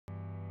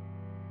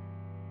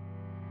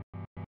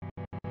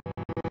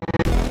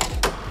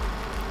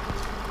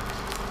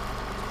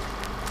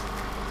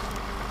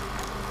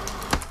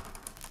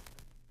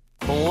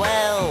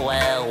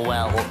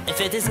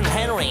it isn't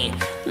Henry.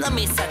 Not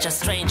me, such a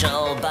stranger,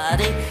 old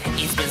buddy.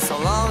 It's been so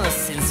long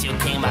since you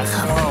came back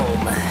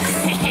home.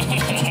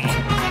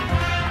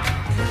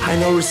 I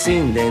know we're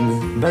seen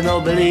then, but no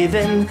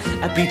believing.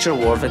 A picture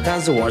worth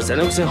 1,000 words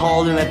and looks a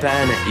hole in a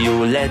pen.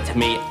 You let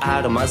me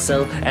out of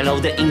myself and all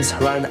the inks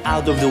run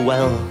out of the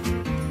well.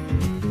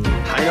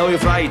 I know you're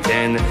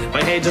frightened,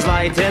 my head just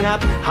lighten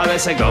up. How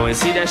does I go and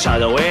see the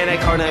shadow in the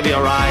corner of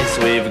your eyes?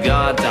 We've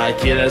got a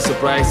killer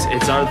surprise,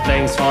 it's our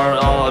thanks for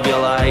all of your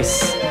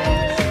lies.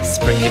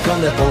 Springing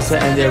from the pulse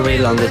and the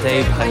reel on the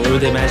tape, I knew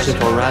the message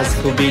for us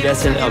could be the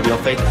sin of your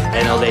fate.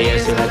 And all the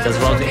years you let us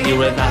rot, you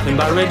with nothing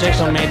but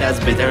rejection made us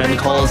bitter and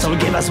cold. So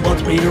give us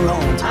what we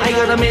wrote. I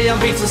got a million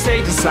things to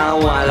say to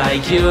someone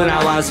like you.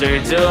 Now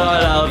answer to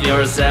all of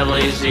your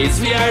selfish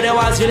deeds. We are the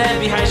ones you left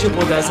behind, you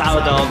put us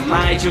out of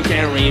mind. You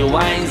can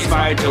rewind, it's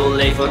far too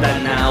late for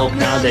that now.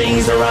 Now the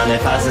inks are running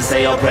fast and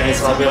say your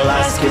praise. Hope your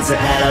last kid's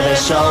ahead of the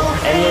show.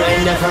 And you're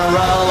in the front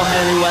row,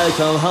 and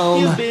welcome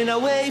home. You've been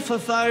away for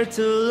far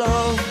too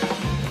long.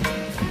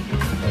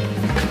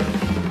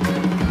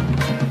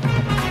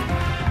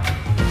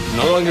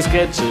 No longer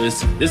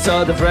sketches, these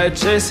are the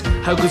fretches.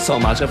 How could so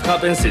much have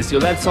happened since you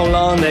left so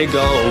long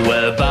ago?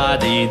 Well,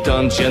 buddy,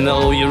 don't you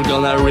know you're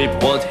gonna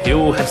reap what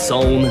you have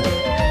sown?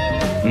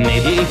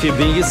 Maybe if you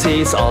big, you see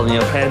it's all in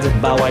your head,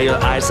 but while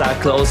your eyes are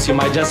closed, you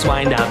might just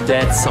wind up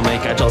dead. So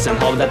make a choice and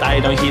hope that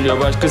I don't hear your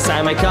words, cause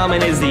I might come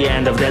and it's the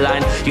end of the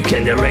line. You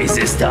can't erase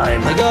this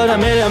time. I got a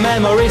million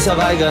memories of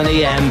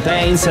agony and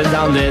pain, set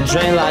down the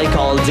drain like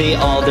all the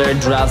other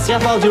drafts. You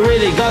thought you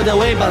really got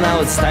away, but now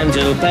it's time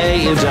to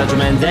pay. In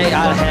judgment day,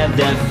 I'll have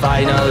the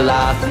final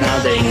laugh. Now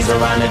the inks are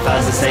running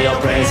fast to say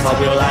your praise. Hope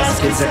your last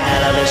kid's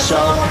ahead of the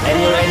show, and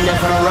you're in the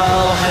front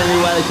row,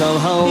 and welcome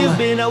home. You've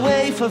been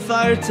away for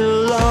far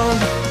too long.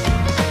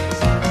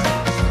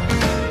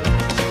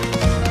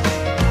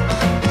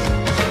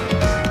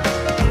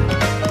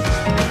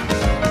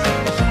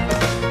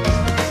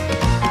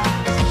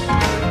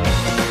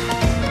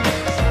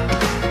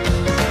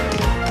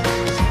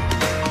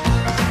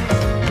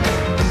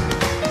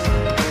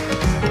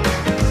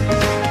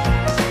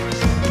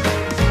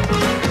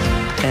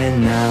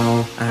 And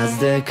now, as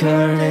the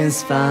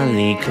curtains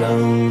finally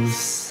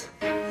close,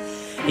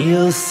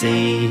 you'll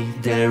see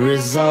the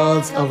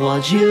results of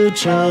what you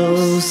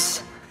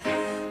chose.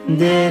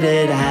 Did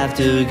it have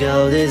to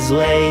go this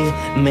way?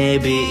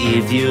 Maybe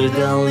if you'd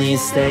only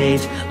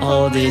stayed,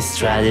 all this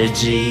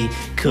strategy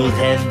could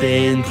have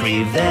been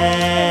prevented.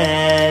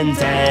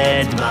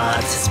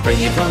 But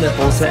springing from the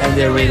pulse and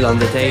the reel on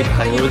the tape,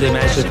 I knew the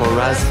message for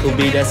us could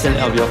be the sin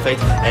of your fate.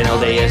 And all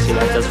the years you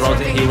left us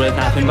rotting here with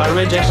nothing but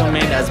rejection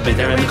made us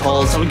bitter and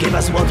cold. So give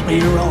us what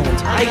we wrote.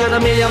 I got a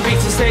million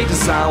things to say to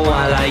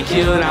someone like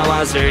you. Now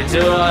answer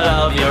to all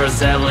of your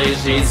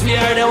selfish deeds. We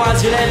are the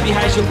ones you left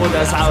behind, you put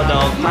us out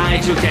of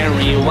mind. You can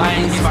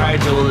rewind, it's far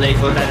too late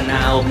for that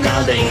now.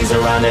 Now the inks are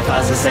running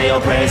fast to say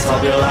your praise.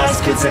 Hope your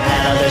last kid's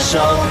ahead of the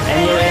show,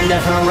 and you're in the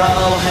front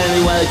row,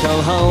 and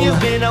welcome home. You've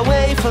been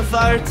away for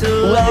far too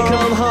long.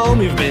 Welcome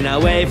home, you've been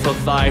away for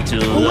far too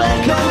long.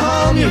 Welcome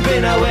home, you've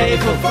been away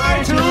for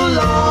far too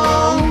long.